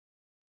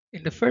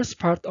In the first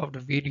part of the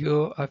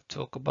video, I've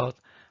talked about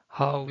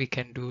how we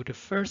can do the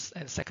first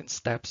and second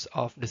steps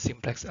of the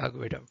simplex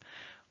algorithm,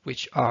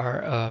 which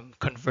are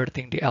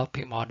converting the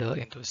LP model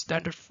into a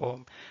standard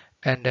form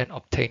and then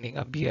obtaining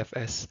a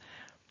BFS.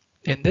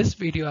 In this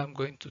video, I'm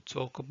going to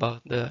talk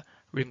about the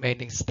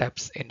remaining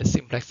steps in the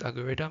simplex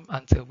algorithm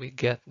until we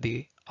get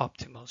the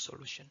optimal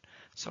solution.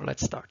 So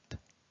let's start.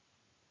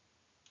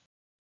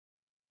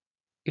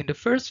 In the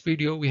first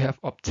video, we have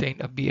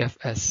obtained a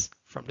BFS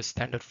from the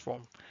standard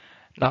form.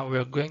 Now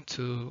we're going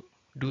to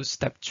do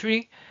step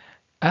 3,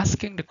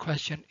 asking the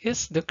question,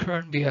 is the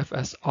current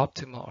BFS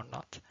optimal or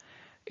not?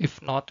 If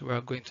not,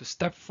 we're going to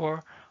step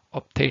 4,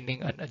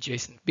 obtaining an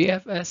adjacent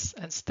BFS,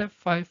 and step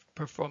 5,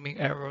 performing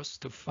errors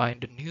to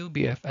find the new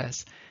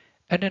BFS,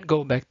 and then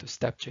go back to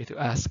step 3 to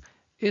ask,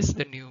 is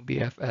the new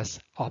BFS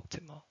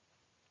optimal?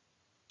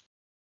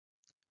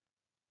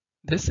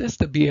 This is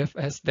the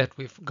BFS that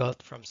we've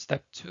got from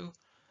step 2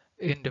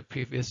 in the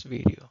previous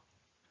video.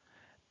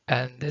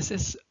 And this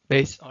is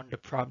based on the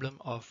problem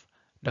of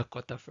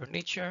Dakota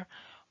Furniture,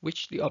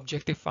 which the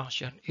objective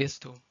function is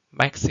to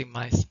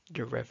maximize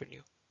the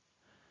revenue.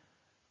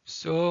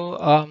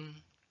 So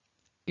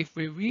if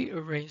we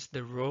rearrange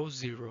the row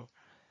 0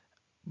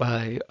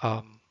 by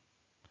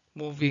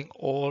moving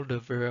all the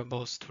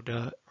variables to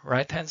the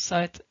right-hand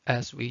side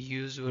as we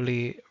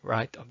usually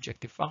write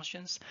objective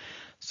functions.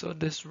 So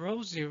this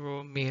row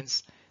 0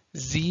 means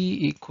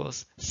z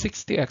equals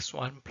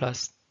 60x1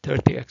 plus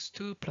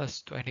 30x2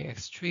 plus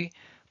 20x3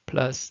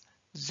 plus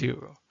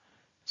 0.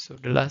 So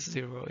the last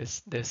 0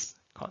 is this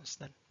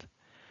constant.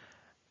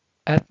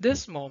 At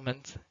this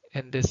moment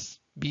in this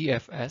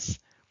BFS,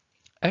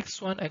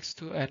 x1,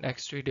 x2, and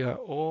x3, they are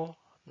all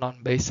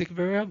non-basic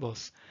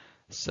variables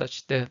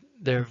such that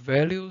their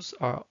values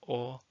are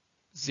all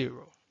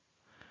 0.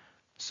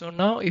 So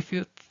now if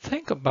you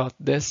think about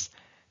this,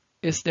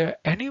 is there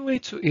any way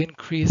to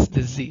increase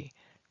the z?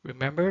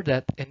 Remember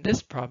that in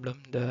this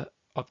problem, the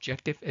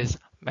objective is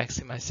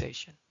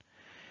maximization.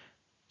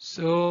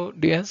 So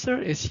the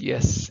answer is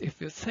yes.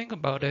 If you think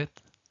about it,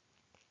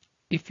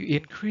 if you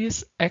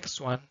increase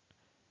x1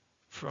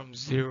 from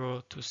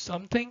 0 to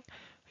something,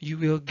 you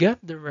will get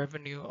the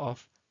revenue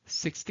of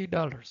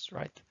 $60,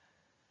 right?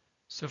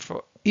 So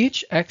for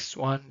each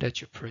x1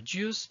 that you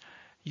produce,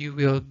 you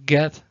will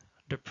get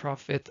the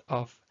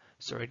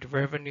the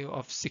revenue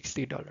of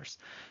 $60.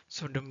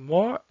 So the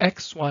more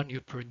x1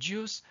 you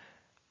produce,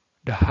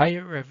 the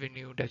higher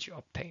revenue that you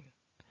obtain.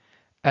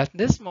 At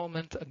this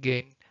moment,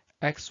 again,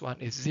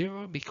 x1 is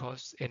 0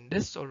 because in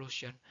this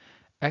solution,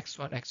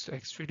 x1, x2,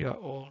 x3, they are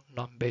all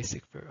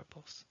non-basic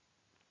variables.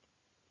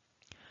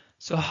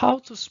 So how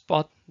to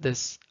spot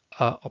this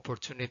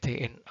opportunity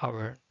in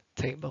our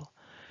table?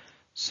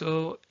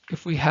 So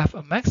if we have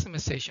a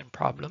maximization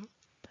problem,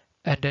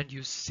 and then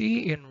you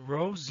see in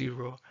row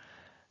 0,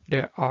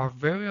 there are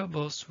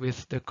variables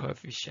with the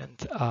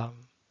coefficient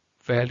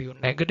value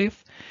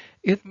negative,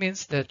 it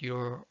means that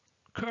your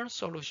current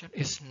solution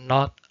is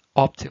not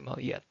optimal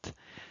yet.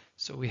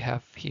 So we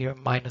have here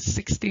minus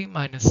 60,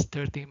 minus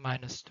 30,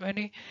 minus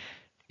 20.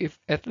 If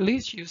at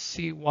least you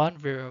see one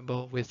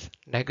variable with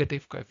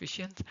negative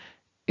coefficient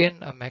in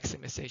a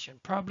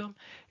maximization problem,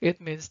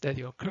 it means that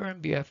your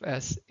current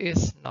BFS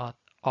is not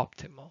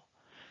optimal.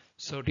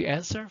 So the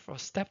answer for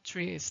step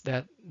 3 is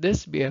that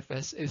this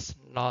BFS is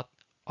not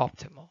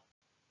optimal.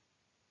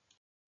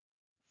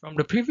 From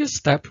the previous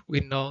step,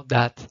 we know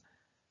that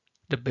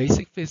the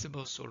basic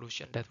feasible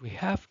solution that we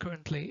have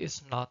currently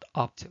is not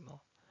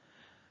optimal.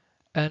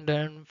 And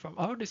then from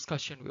our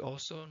discussion, we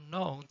also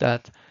know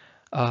that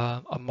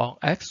among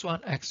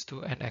x1,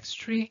 x2, and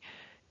x3,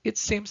 it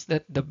seems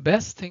that the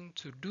best thing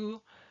to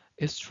do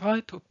is try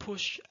to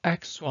push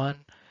x1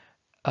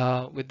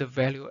 with the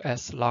value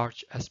as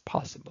large as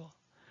possible,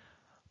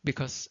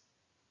 because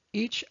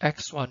each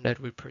x1 that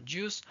we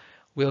produce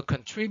will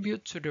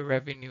contribute to the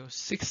revenue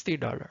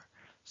 $60.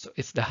 So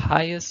it's the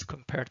highest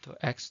compared to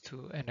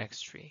x2 and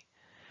x3.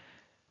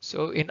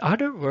 So in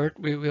other words,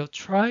 we will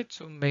try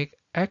to make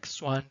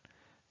x1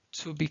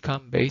 to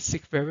become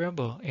basic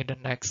variable in the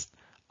next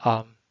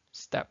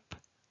step.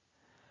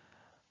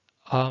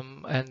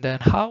 And then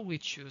how we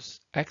choose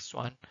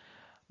x1?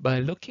 By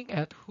looking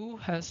at who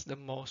has the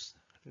most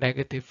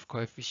negative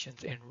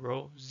coefficients in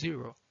row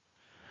 0,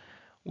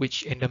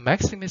 which in the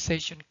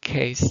maximization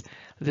case,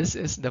 this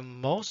is the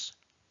most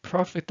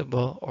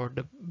profitable or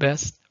the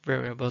best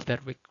variable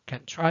that we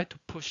can try to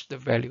push the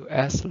value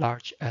as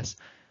large as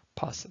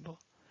possible.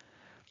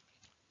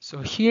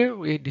 So here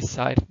we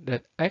decide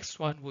that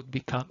x1 would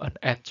become an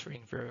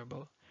entering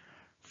variable.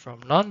 From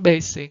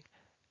non-basic,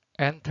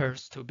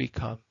 enters to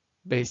become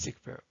basic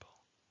variable.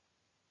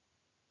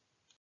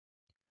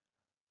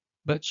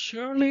 But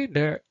surely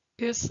there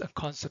is a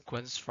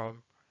consequence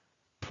from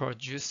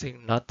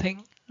producing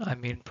nothing,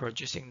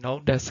 producing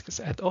no desks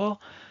at all,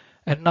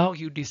 and now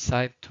you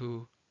decide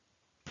to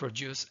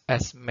produce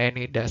as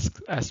many desks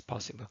as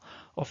possible.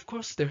 Of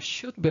course, there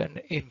should be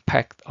an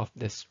impact of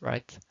this,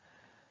 right?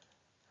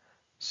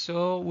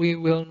 So we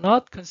will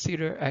not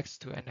consider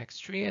x2 and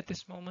x3 at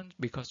this moment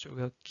because we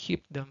will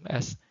keep them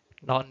as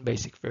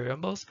non-basic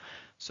variables,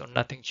 so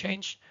nothing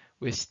changed.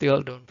 We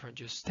still don't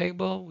produce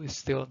table, we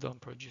still don't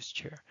produce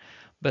chair.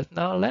 But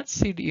now let's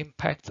see the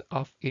impact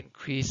of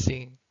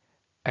increasing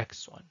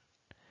x1.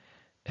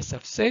 As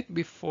I've said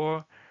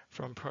before,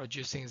 from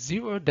producing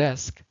 0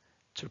 desk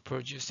to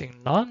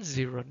producing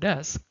non-zero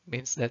desk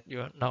means that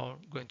you're now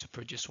going to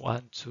produce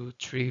 1, 2,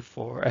 3,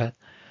 4,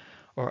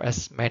 or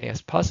as many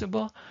as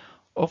possible.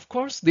 Of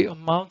course, the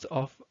amount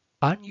of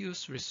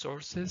unused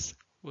resources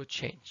will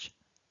change,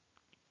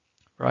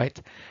 right?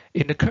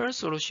 In the current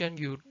solution,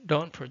 you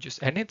don't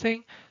produce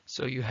anything,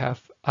 so you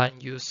have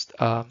unused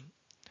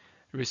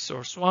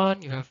resource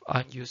 1, you have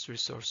unused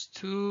resource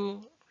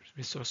 2,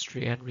 resource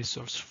 3, and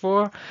resource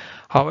 4.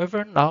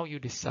 However, now you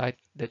decide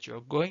that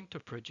you're going to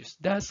produce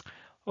desk.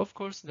 Of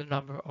course, the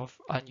number of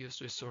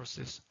unused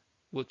resources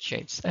will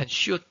change and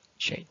should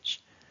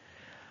change.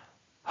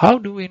 How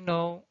do we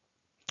know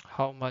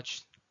how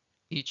much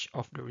each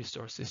of the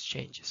resources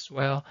changes?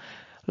 Well,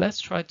 let's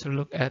try to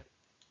look at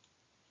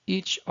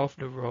each of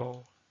the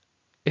row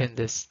in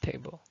this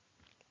table.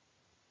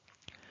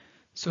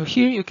 So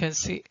here you can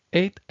see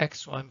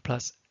 8x1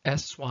 plus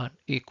s1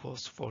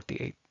 equals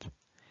 48.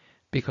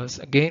 Because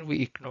again,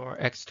 we ignore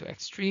x2,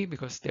 x3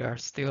 because they are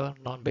still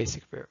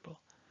non-basic variable.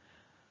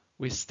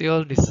 We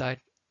still decide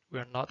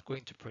we're not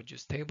going to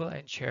produce table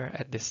and chair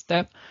at this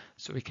step,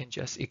 so we can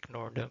just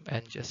ignore them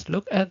and just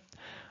look at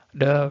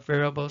the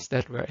variables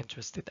that we're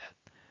interested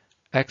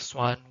at.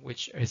 x1,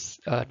 which is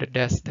the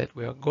desk that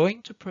we are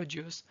going to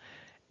produce,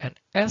 and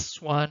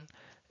s1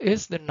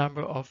 is the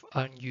number of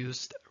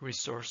unused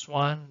resource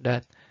 1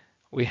 that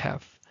we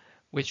have,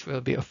 which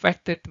will be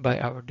affected by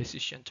our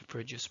decision to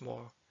produce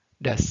more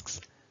desks.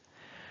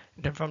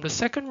 And then from the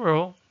second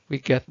row, we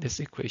get this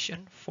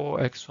equation,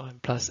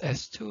 4x1 plus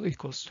s2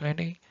 equals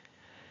 20.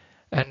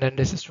 And then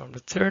this is from the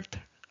third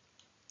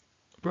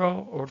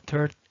row or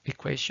third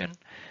equation.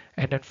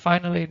 And then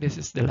finally, this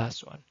is the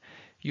last one.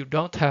 You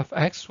don't have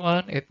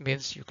x1, it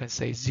means you can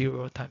say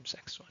 0 times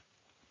x1.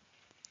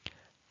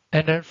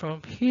 And then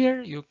from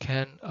here, you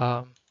can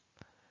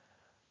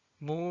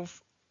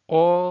move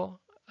all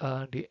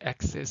the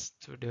x's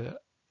to the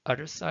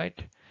other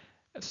side.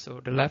 So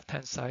the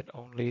left-hand side,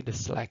 only the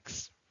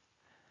slacks.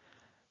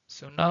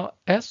 So now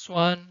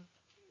S1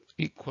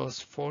 equals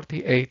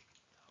 48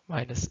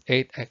 minus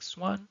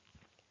 8x1.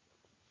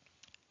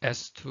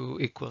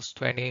 S2 equals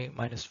 20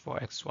 minus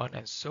 4x1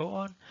 and so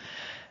on.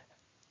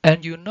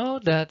 And you know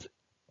that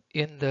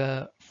in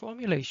the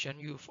formulation,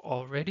 you've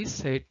already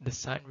said the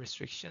sign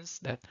restrictions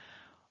that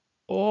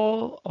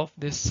all of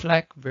the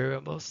slack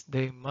variables,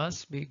 they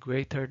must be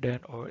greater than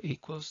or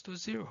equals to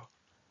 0.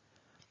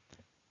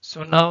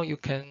 So now you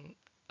can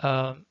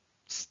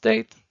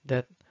state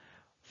that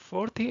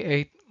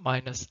 48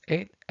 minus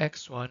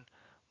 8x1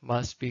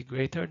 must be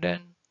greater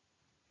than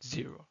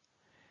 0.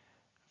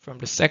 From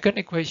the second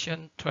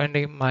equation,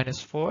 20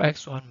 minus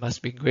 4x1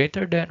 must be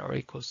greater than or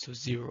equals to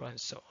 0 and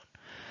so on.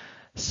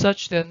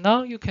 Such that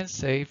now you can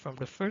say from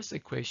the first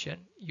equation,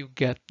 you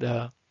get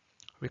the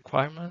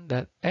requirement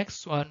that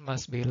x1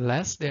 must be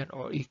less than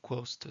or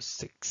equals to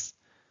 6,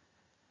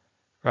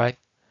 right?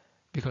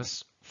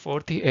 Because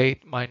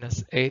 48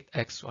 minus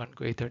 8x1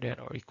 greater than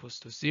or equals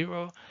to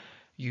 0,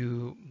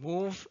 you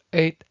move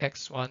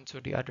 8x1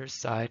 to the other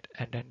side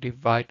and then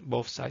divide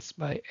both sides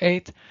by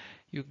 8,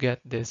 you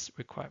get this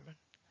requirement.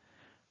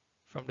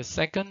 From the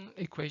second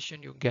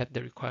equation, you get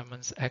the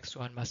requirements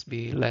x1 must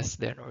be less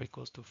than or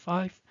equals to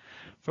 5.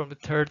 From the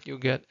third, you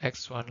get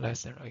x1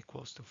 less than or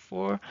equals to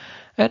 4.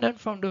 And then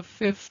from the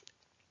fifth,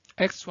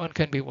 x1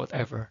 can be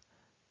whatever,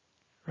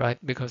 right?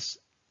 Because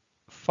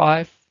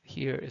 5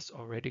 here is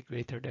already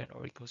greater than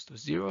or equals to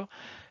 0.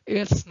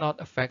 It's not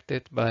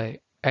affected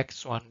by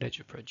x1 that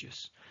you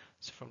produce.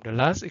 So from the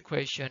last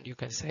equation, you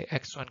can say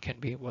x1 can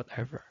be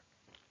whatever.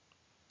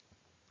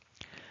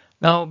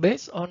 Now,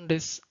 based on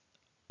this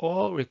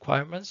all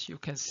requirements, you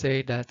can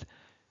say that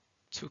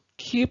to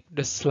keep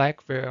the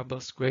slack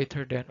variables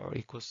greater than or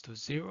equals to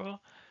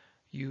 0,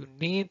 you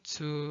need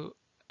to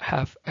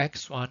have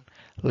x1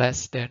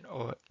 less than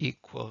or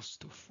equals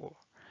to 4.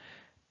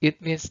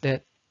 It means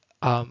that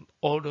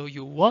although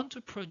you want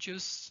to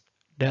produce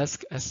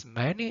desks as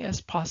many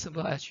as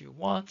possible as you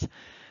want,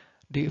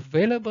 the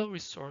available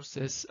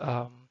resources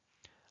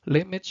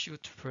limits you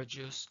to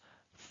produce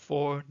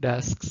 4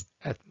 desks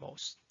at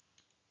most.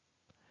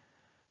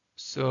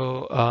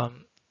 So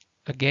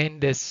again,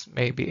 this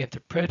may be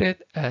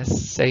interpreted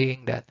as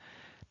saying that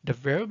the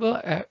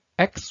variable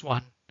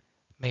x1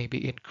 may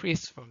be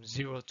increased from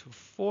 0 to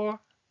 4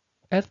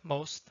 at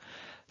most,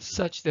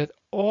 such that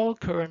all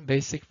current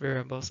basic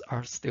variables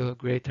are still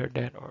greater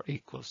than or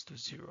equals to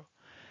 0.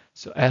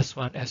 So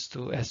S1,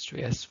 S2,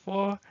 S3,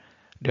 S4,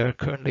 they are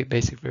currently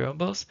basic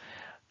variables.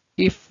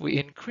 If we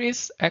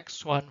increase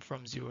x1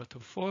 from 0 to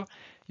 4,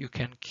 you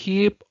can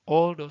keep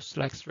all those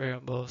slack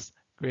variables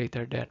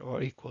greater than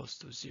or equals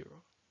to 0.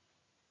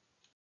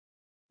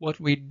 What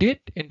we did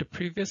in the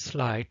previous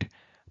slide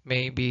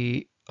may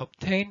be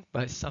obtained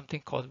by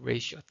something called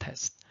ratio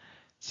test.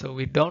 So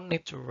we don't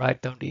need to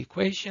write down the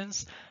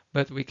equations,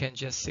 but we can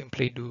just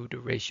simply do the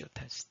ratio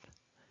test.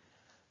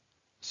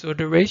 So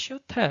the ratio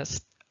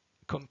test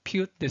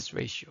compute this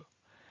ratio,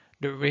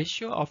 the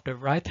ratio of the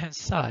right-hand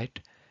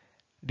side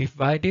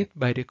divided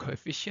by the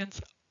coefficients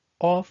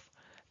of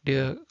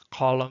the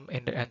column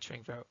in the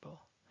entering variable.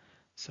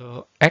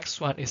 So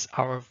x1 is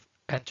our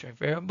entering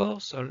variable,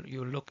 so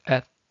you look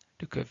at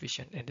the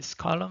coefficient in this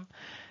column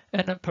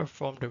and then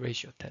perform the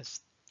ratio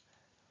test.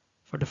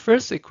 For the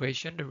first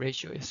equation, the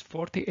ratio is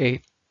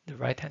 48, the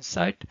right-hand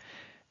side,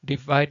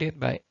 divided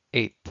by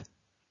 8,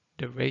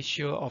 the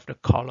ratio of the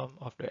column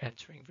of the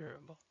entering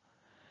variable.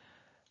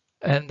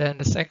 And then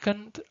the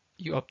second,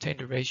 you obtain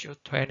the ratio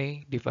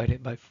 20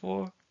 divided by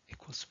 4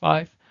 equals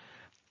 5.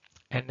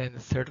 And then the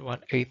third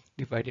one, 8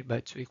 divided by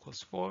 2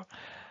 equals 4.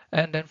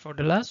 And then for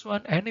the last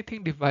one,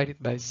 anything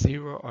divided by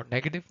 0 or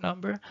negative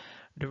number,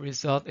 the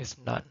result is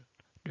none.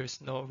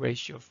 There's no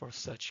ratio for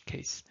such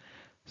case.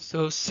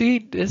 So see,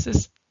 this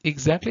is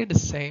exactly the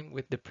same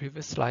with the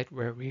previous slide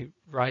where we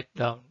write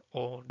down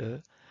all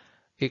the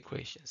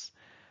equations.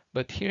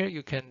 But here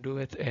you can do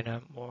it in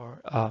a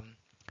more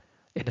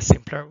in a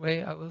simpler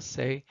way, I will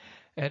say,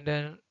 and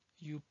then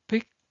you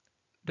pick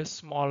the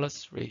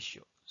smallest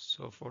ratio.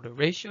 So for the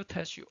ratio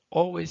test, you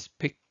always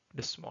pick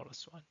the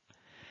smallest one.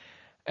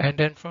 And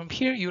then from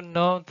here, you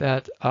know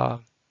that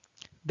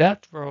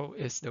that row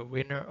is the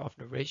winner of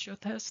the ratio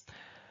test.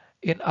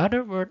 In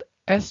other words,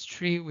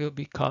 S3 will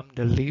become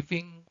the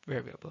leaving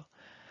variable.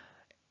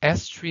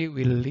 S3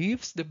 will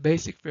leave the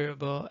basic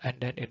variable, and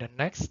then in the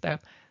next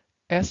step,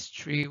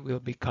 S3 will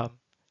become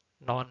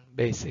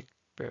non-basic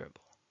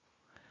variable.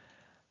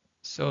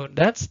 So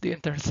that's the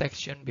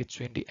intersection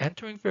between the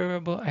entering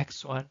variable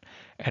x1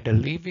 and the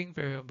leaving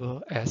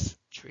variable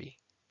s3.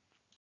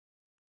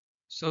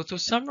 So to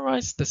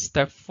summarize the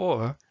step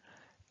 4,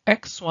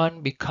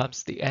 x1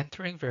 becomes the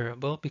entering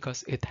variable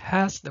because it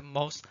has the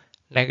most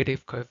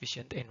negative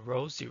coefficient in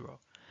row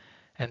 0.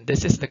 And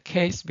this is the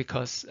case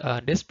because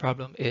this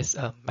problem is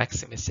a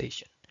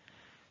maximization.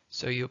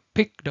 So you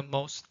pick the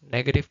most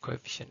negative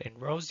coefficient in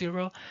row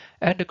 0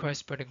 and the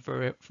corresponding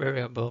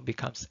variable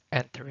becomes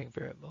entering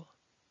variable.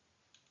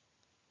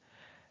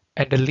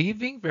 And the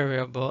leaving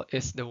variable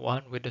is the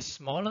one with the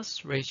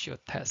smallest ratio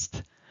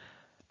test.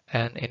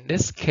 And in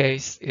this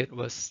case, it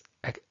was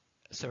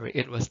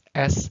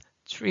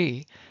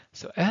S3.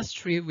 So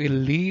S3 will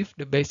leave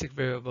the basic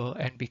variable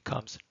and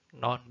becomes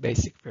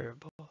non-basic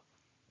variable.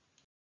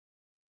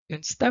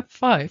 In step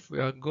 5, we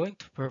are going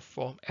to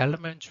perform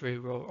elementary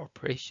row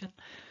operation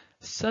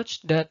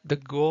such that the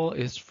goal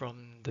is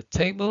from the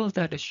table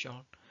that is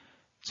shown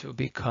to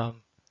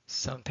become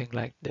something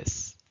like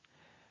this,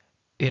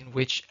 in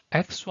which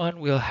x1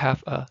 will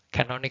have a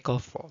canonical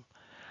form.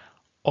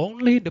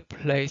 Only the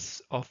place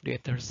of the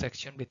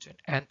intersection between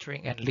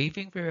entering and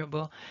leaving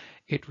variable,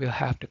 it will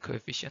have the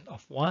coefficient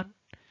of 1.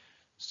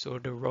 So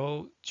the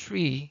row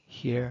 3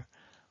 here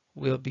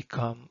will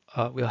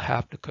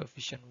have the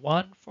coefficient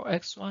 1 for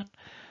x1,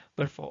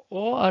 but for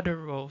all other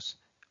rows,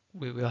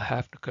 we will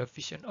have the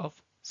coefficient of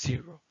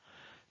 0.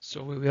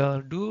 So we will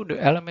do the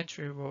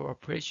elementary row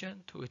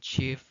operation to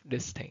achieve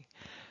this thing.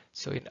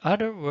 So in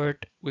other words,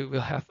 we will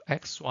have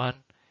x1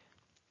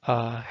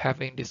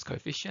 having this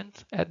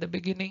coefficient at the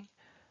beginning,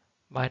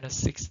 minus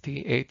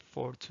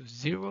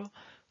 68420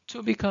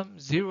 to become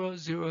 0,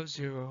 0,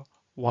 0,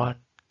 1,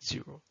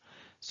 0.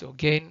 So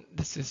again,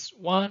 this is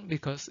 1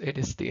 because it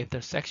is the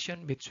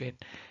intersection between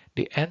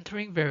the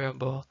entering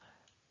variable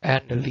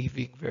and the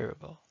leaving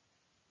variable.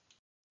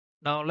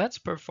 Now let's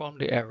perform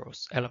the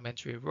arrows,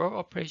 elementary row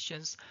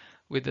operations,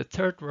 with the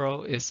third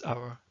row is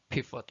our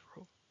pivot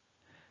row.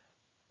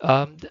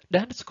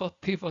 That is called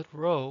pivot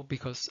row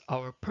because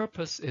our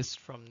purpose is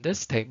from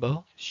this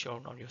table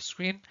shown on your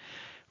screen.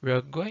 We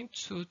are going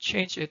to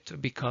change it to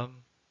become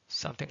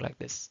something like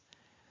this.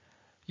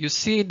 You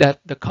see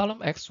that the column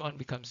x1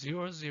 becomes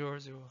 0, 0,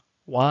 0,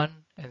 1,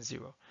 and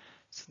 0.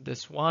 So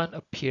this 1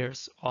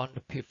 appears on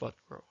the pivot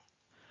row.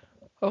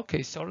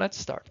 Okay, so let's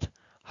start.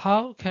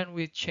 How can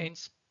we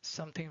change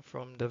something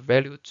from the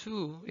value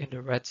 2 in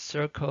the red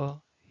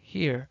circle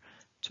here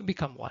to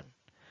become 1?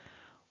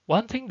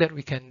 One thing that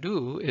we can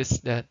do is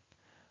that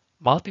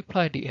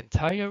multiply the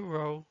entire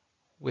row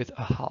with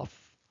a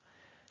half.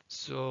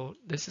 So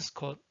this is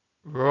called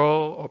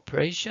row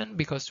operation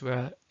because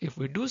if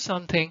we do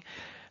something,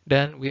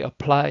 then we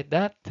apply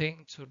that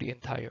thing to the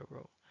entire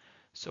row.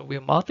 So we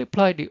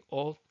multiply the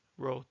old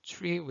row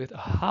 3 with a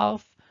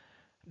half,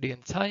 the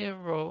entire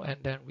row,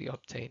 and then we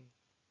obtain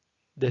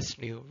this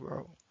new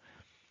row.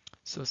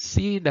 So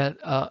see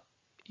that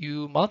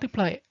you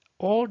multiply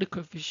all the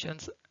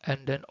coefficients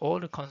and then all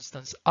the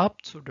constants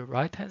up to the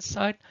right hand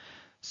side.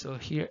 So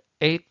here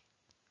 8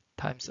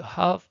 times a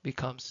half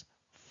becomes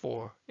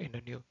 4 in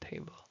the new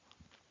table.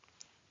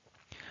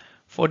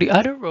 For the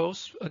other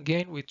rows,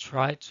 again, we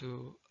try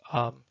to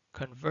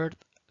convert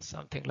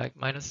something like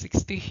minus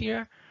 60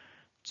 here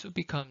to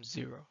become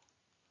 0.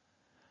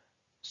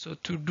 So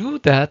to do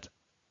that,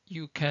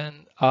 you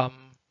can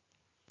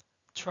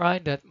try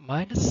that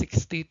minus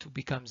 60 to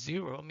become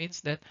 0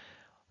 means that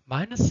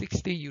minus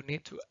 60 you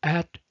need to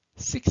add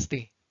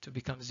 60 to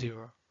become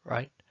 0,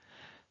 right?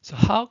 So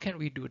how can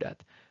we do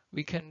that?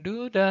 We can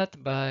do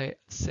that by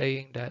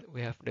saying that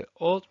we have the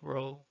old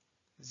row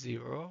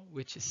 0,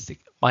 which is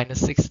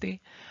minus 60,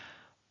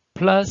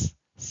 plus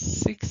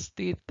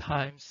 60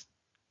 times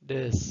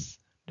this,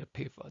 the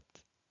pivot,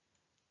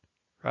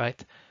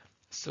 right?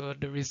 So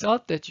the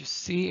result that you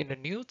see in the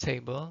new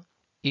table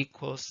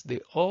equals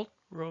the old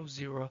row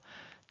 0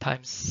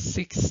 times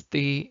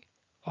 60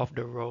 of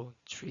the row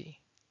 3.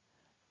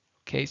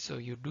 Okay, so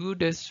you do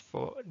this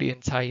for the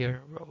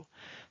entire row.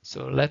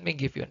 So let me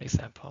give you an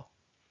example.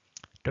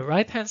 The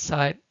right hand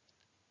side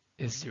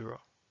is 0.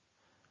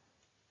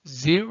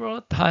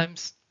 0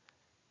 times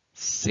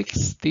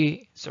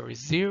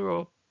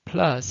 0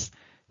 plus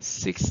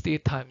 60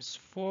 times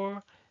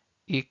 4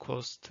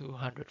 equals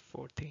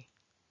 240.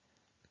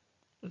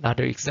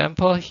 Another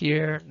example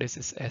here, this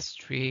is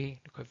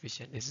S3, the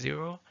coefficient is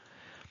 0.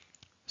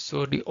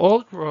 So the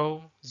old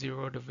row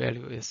 0, the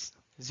value is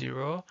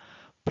 0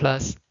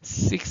 plus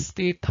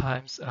 60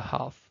 times a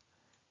half.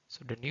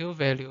 So the new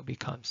value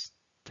becomes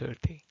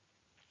 30.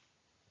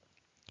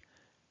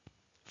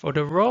 For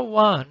the row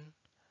 1,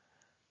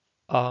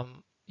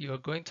 you are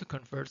going to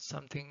convert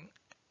something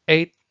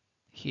 8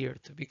 here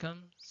to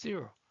become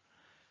 0.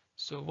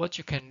 So what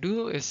you can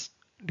do is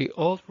the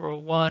old row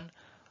 1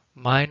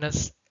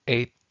 minus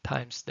 8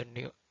 times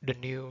the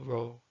new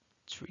row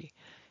 3.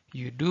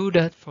 You do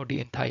that for the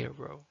entire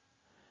row.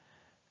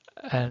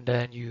 And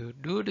then you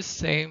do the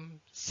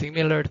same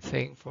similar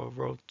thing for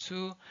row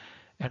 2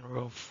 and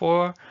row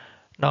 4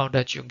 now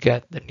that you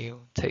get the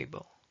new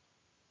table.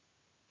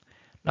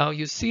 Now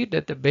you see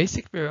that the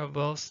basic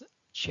variables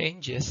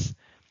changes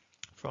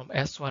from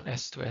S1,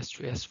 S2,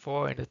 S3,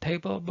 S4 in the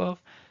table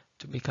above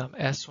to become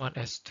S1,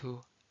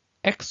 S2,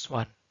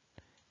 X1,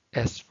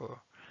 S4.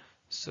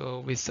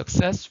 So we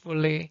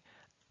successfully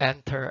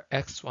enter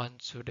X1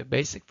 to the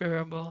basic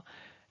variable,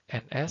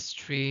 and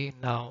S3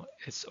 now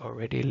is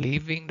already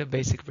leaving the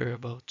basic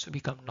variable to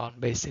become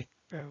non-basic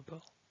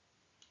variable.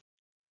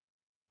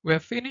 We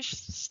have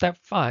finished step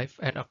 5,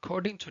 and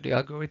according to the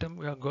algorithm,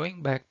 we are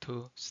going back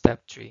to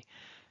step 3.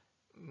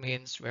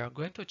 Means we are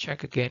going to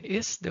check again,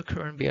 is the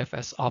current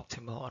BFS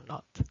optimal or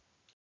not?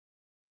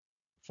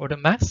 For the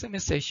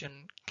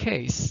maximization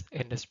case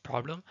in this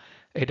problem,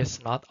 it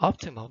is not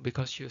optimal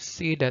because you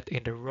see that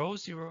in the row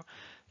 0,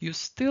 you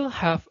still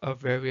have a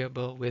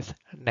variable with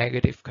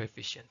negative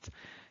coefficient.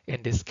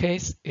 In this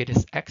case, it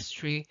is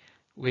x3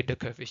 with the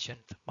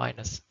coefficient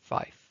minus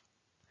 5.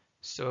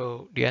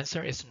 So the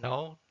answer is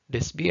no,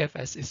 this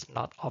BFS is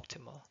not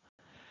optimal.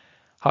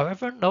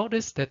 However,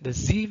 notice that the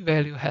z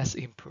value has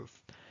improved.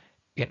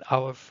 In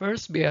our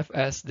first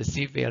BFS, the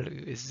z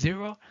value is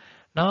 0.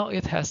 Now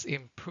it has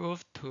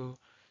improved to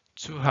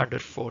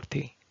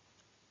 240.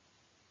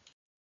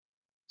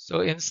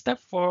 So in step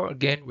 4,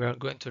 again, we are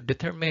going to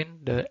determine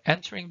the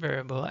entering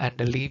variable and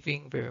the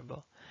leaving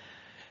variable.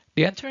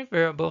 The entering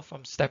variable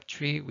from step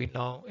 3, we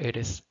know it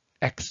is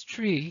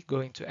x3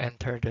 going to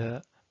enter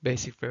the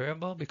basic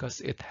variable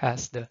because it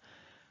has the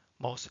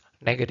most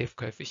negative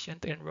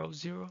coefficient in row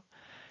 0.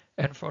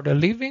 And for the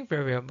leaving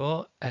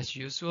variable, as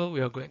usual, we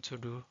are going to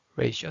do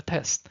ratio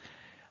test.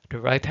 The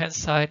right-hand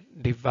side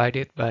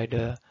divided by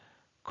the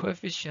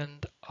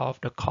coefficient of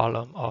the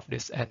column of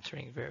this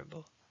entering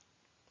variable.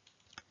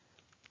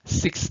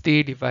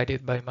 60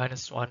 divided by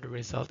minus 1, the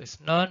result is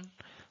none.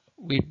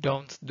 We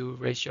don't do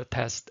ratio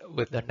test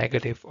with the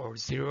negative or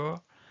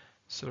 0,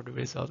 so the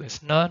result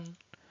is none.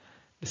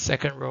 The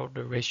second row,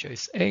 the ratio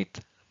is 8.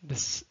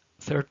 The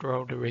third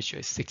row, the ratio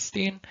is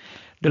 16.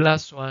 The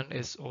last one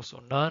is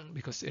also none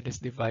because it is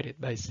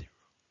divided by 0.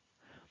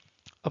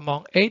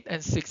 Among 8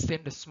 and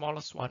 16, the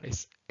smallest one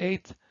is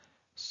 8.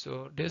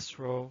 So this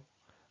row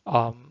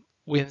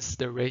wins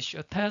the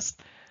ratio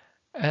test.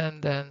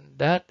 And then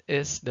that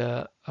is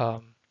the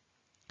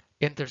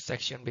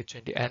intersection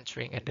between the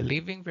entering and the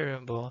leaving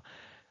variable.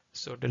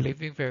 So the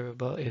leaving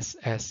variable is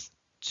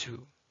S2.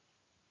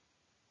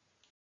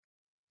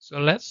 So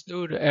let's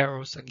do the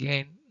arrows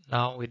again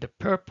now with the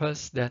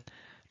purpose that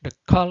the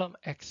column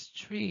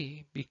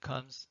X3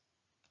 becomes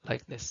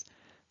like this,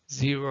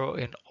 0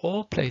 in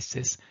all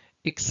places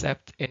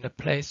except in the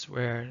place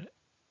where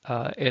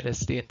it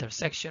is the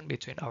intersection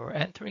between our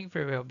entering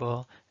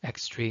variable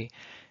X3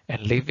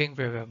 and leaving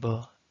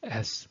variable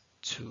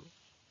S2.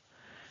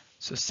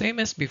 So same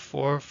as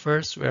before,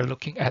 first we're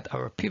looking at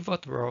our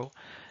pivot row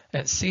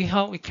and see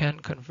how we can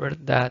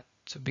convert that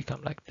to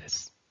become like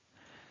this.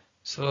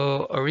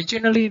 So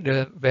originally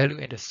the value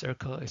in the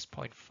circle is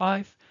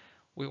 0.5.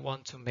 We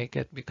want to make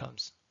it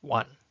becomes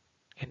 1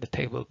 in the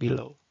table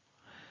below.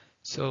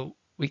 So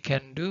we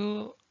can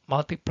do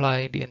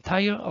multiply the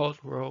entire old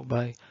row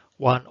by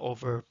 1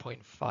 over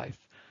 0.5.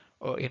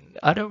 Or in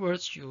other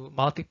words, you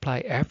multiply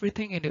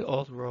everything in the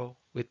old row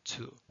with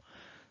 2.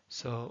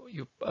 So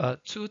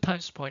 2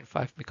 times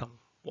 0.5 become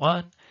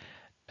 1,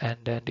 and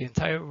then the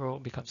entire row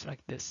becomes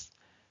like this.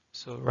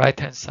 So right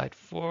hand side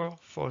 4,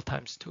 4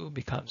 times 2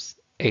 becomes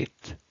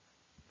 8.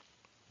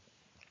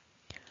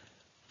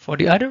 For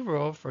the other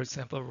row, for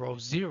example, row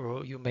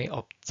 0, you may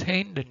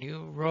obtain the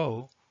new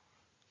row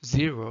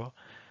 0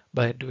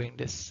 by doing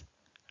this.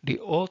 The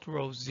old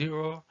row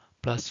 0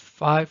 plus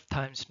 5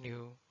 times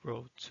new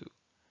row 2.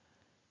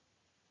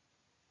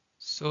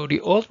 So the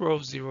old row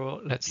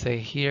 0, let's say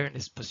here in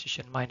this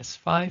position minus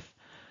 5,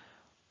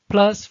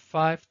 plus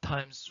 5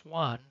 times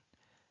 1,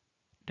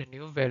 the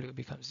new value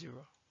becomes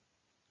 0.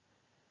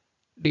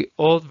 The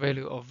old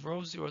value of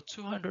row 0,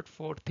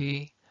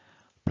 240,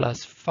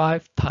 plus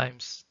 5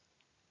 times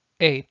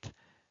 8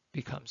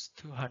 becomes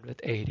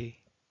 280.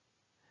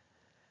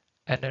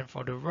 And then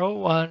for the row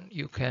 1,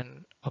 you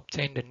can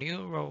obtain the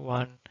new row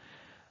 1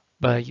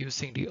 by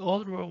using the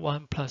old row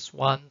 1 plus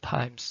 1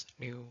 times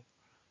new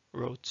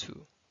row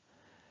 2.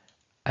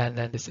 And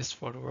then this is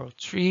for the row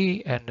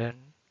 3, and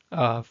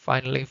then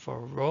finally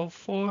for row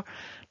 4,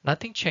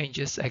 nothing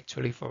changes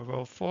actually for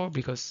row 4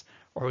 because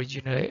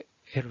originally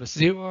it was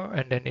 0,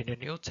 and then in the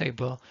new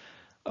table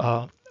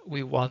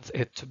we want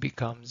it to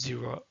become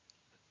 0,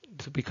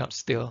 to become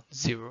still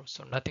 0,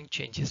 so nothing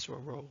changes for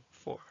row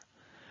 4.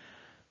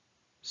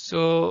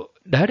 So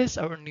that is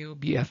our new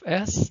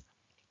BFS,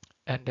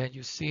 and then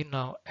you see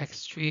now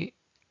x3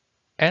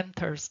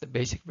 enters the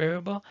basic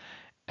variable,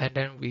 and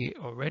then we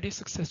already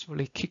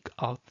successfully kick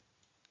out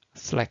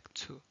slack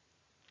 2.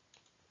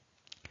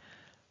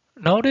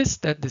 Notice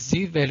that the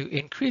z value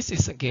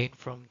increases again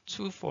from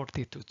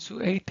 240 to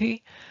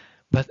 280,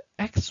 but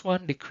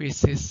x1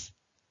 decreases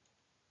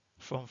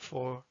from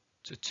 4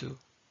 to 2.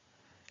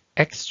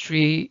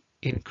 x3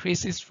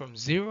 increases from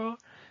 0.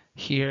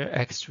 Here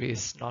x3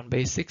 is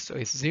non-basic, so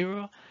it's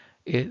 0.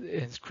 It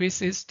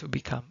increases to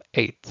become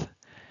 8.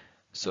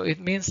 So it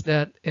means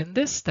that in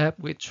this step,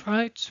 we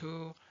try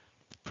to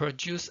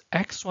produce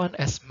x1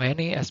 as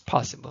many as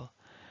possible.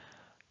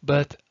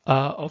 But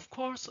of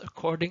course,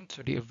 according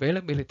to the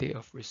availability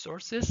of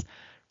resources,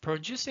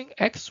 producing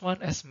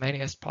x1 as many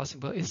as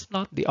possible is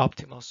not the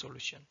optimal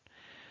solution.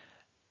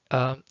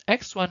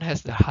 X1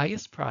 has the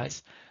highest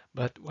price,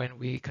 but when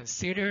we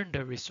consider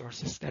the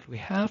resources that we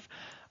have,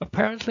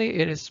 apparently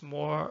it is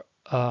more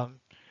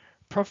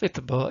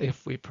profitable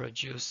if we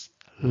produce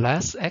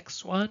less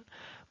X1,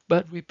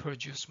 but we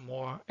produce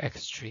more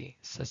X3,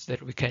 such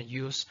that we can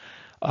use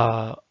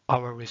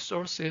our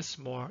resources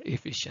more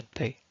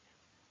efficiently.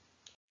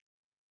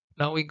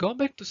 Now we go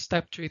back to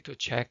step 3 to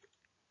check,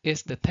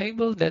 is the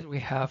table that we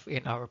have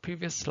in our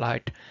previous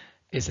slide,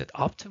 is it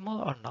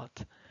optimal or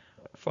not?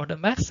 For the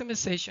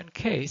maximization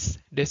case,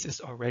 this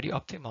is already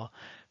optimal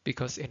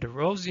because in the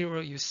row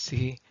 0 you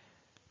see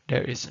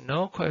there is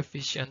no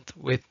coefficient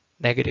with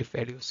negative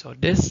value. So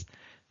this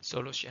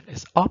solution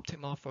is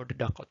optimal for the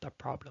Dakota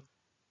problem.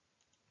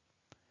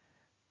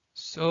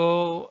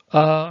 So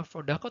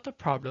for Dakota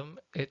problem,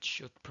 it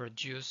should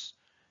produce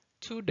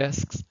 2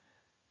 desks,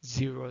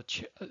 zero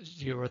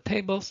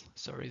tables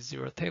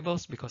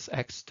because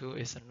x2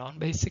 is a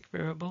non-basic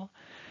variable,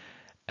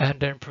 and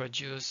then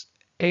produce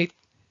 8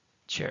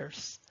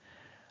 chairs.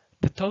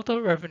 The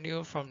total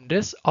revenue from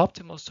this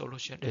optimal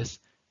solution is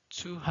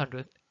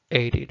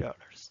 $280.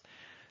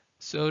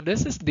 So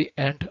this is the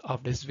end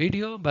of this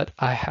video, but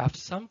I have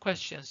some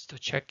questions to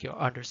check your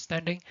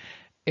understanding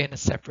in a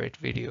separate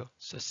video.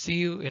 So see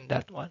you in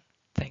that one.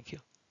 Thank you.